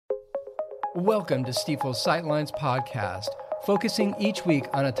Welcome to Stifel's Sightlines podcast, focusing each week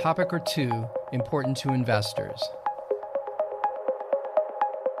on a topic or two important to investors.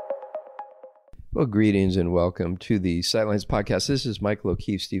 Well, greetings and welcome to the Sightlines podcast. This is Michael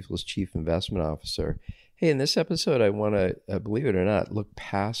O'Keefe, Stifel's Chief Investment Officer. Hey, in this episode, I want to, believe it or not, look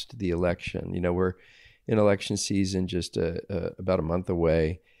past the election. You know, we're in election season, just about a month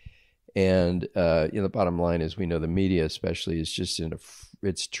away. And, the bottom line is we know the media especially is just in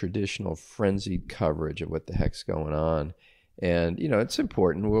its traditional frenzied coverage of what the heck's going on. And, it's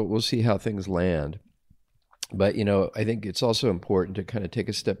important. We'll see how things land. But, I think it's also important to kind of take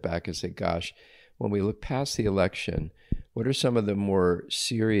a step back and say, gosh, when we look past the election, what are some of the more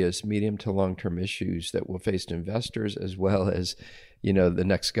serious medium to long-term issues that will face investors as well as, the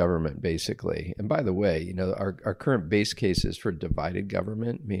next government, basically? And by the way, our current base case is for divided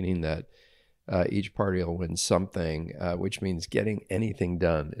government, meaning that each party will win something, which means getting anything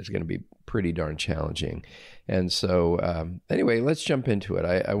done is going to be pretty darn challenging. And so anyway, let's jump into it.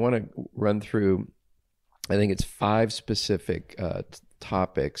 I want to run through, I think it's 5 specific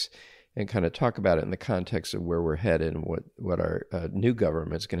topics and kind of talk about it in the context of where we're headed and what our new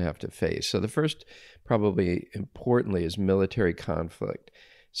government's going to have to face. So the first, probably importantly, is military conflict.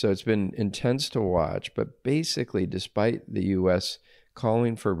 So it's been intense to watch, but basically, despite the U.S.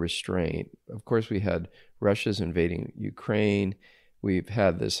 calling for restraint, of course, we had Russia's invading Ukraine. We've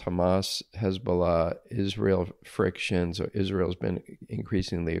had this Hamas, Hezbollah, Israel friction. So Israel's been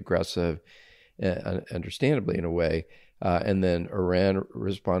increasingly aggressive, understandably in a way. And then Iran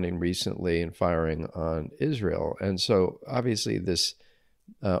responding recently and firing on Israel. And so obviously this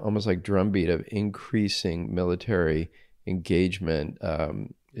almost like drumbeat of increasing military engagement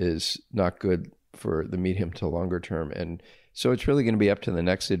is not good for the medium to longer term. And so it's really going to be up to the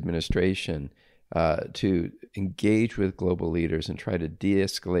next administration to engage with global leaders and try to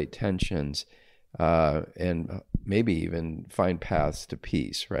de-escalate tensions and maybe even find paths to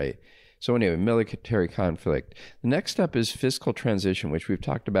peace, right? So anyway, military conflict. The next step is fiscal transition, which we've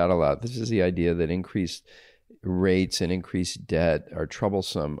talked about a lot. This is the idea that increased rates and increased debt are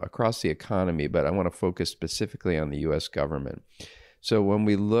troublesome across the economy, but I want to focus specifically on the U.S. government. So when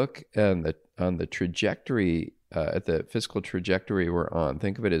we look on the trajectory, at the fiscal trajectory we're on,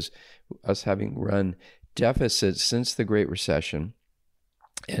 think of it as us having run deficits since the Great Recession.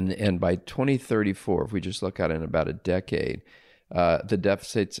 And by 2034, if we just look at it in about a decade, the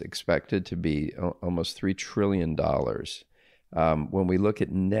deficit's expected to be almost $3 trillion. When we look at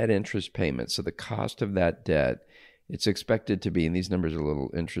net interest payments, so the cost of that debt, it's expected to be, and these numbers are a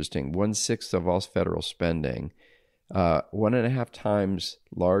little interesting, 1/6 of all federal spending, 1.5 times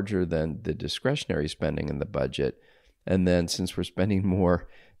larger than the discretionary spending in the budget. And then since we're spending more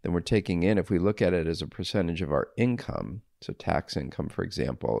than we're taking in, if we look at it as a percentage of our income, so tax income, for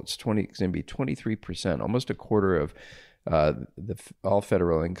example, it's going to be 23%, almost a quarter of all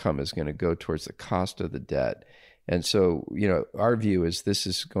federal income is going to go towards the cost of the debt. And so, our view is this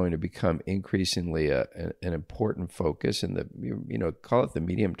is going to become increasingly an important focus in the, call it the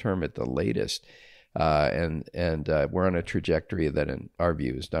medium term at the latest. And we're on a trajectory that in our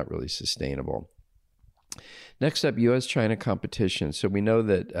view is not really sustainable. Next up, U.S. China competition. So we know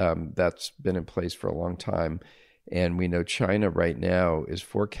that that's been in place for a long time. And we know China right now is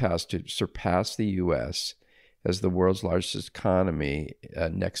forecast to surpass the U.S. as the world's largest economy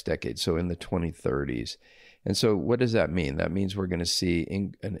next decade, so in the 2030s. And so what does that mean? That means we're going to see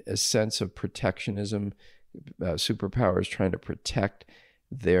a sense of protectionism, superpowers trying to protect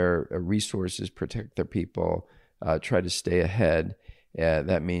their resources, protect their people, try to stay ahead.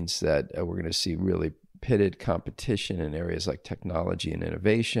 That means that we're going to see really pitted competition in areas like technology and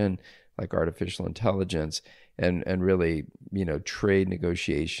innovation, like artificial intelligence, and really, trade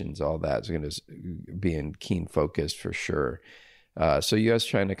negotiations, all that is going to be in keen focus for sure. So U.S.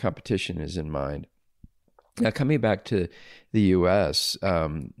 China competition is in mind. Now, coming back to the U.S.,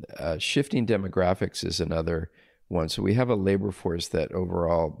 shifting demographics is another one. So we have a labor force that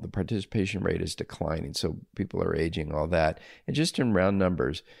overall the participation rate is declining. So people are aging, all that. And just in round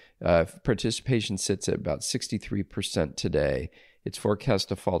numbers, participation sits at about 63% today. It's forecast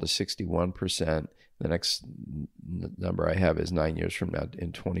to fall to 61%. The next number I have is 9 years from now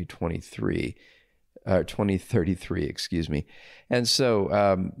in 2033. 2033, excuse me. And so,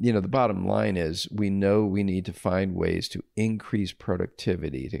 the bottom line is we know we need to find ways to increase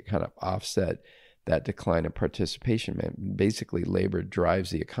productivity to kind of offset that decline in participation. Basically, labor drives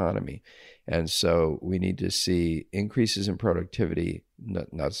the economy. And so we need to see increases in productivity.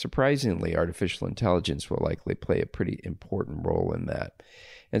 Not surprisingly, artificial intelligence will likely play a pretty important role in that.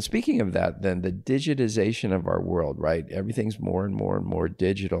 And speaking of that, then the digitization of our world, right? Everything's more and more and more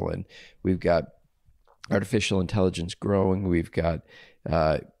digital, and we've got artificial intelligence growing. We've got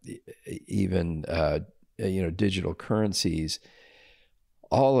even digital currencies.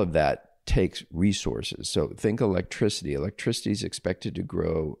 All of that takes resources. So think electricity. Electricity is expected to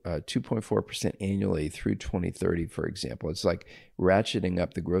grow 2.4% annually through 2030, for example. It's like ratcheting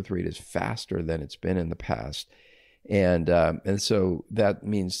up. The growth rate is faster than it's been in the past. And so that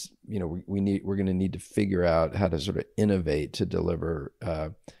means, we're going to need to figure out how to sort of innovate to deliver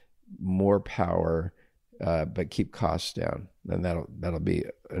more power, but keep costs down. And that'll be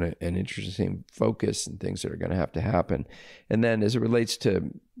an interesting focus and things that are going to have to happen. And then as it relates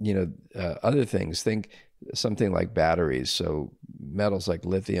to, other things, think something like batteries. So metals like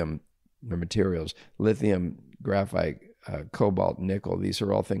lithium, or materials, lithium, graphite, cobalt, nickel, these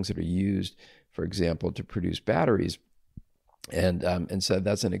are all things that are used, for example, to produce batteries. And so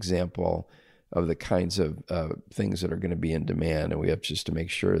that's an example of the kinds of things that are going to be in demand. And we have just to make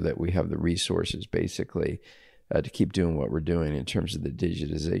sure that we have the resources, basically, to keep doing what we're doing in terms of the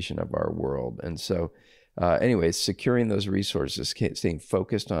digitization of our world. And so anyways, securing those resources, staying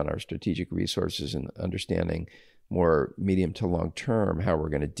focused on our strategic resources and understanding more medium to long term how we're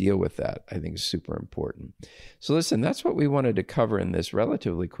going to deal with that, I think is super important. So listen, that's what we wanted to cover in this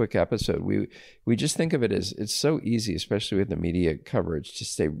relatively quick episode. We just think of it as it's so easy, especially with the media coverage, to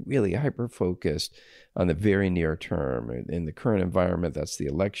stay really hyper-focused on the very near term. In the current environment, that's the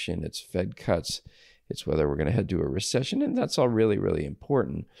election, it's Fed cuts, it's whether we're going to head to a recession, and that's all really, really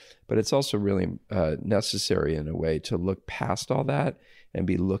important. But it's also really necessary in a way to look past all that and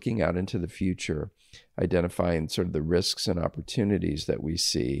be looking out into the future, identifying sort of the risks and opportunities that we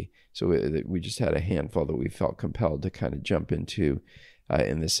see. So we just had a handful that we felt compelled to kind of jump into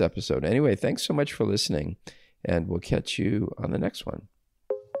in this episode. Anyway, thanks so much for listening, and we'll catch you on the next one.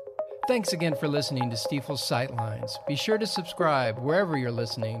 Thanks again for listening to Stifel's Sightlines. Be sure to subscribe wherever you're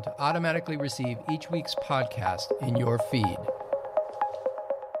listening to automatically receive each week's podcast in your feed.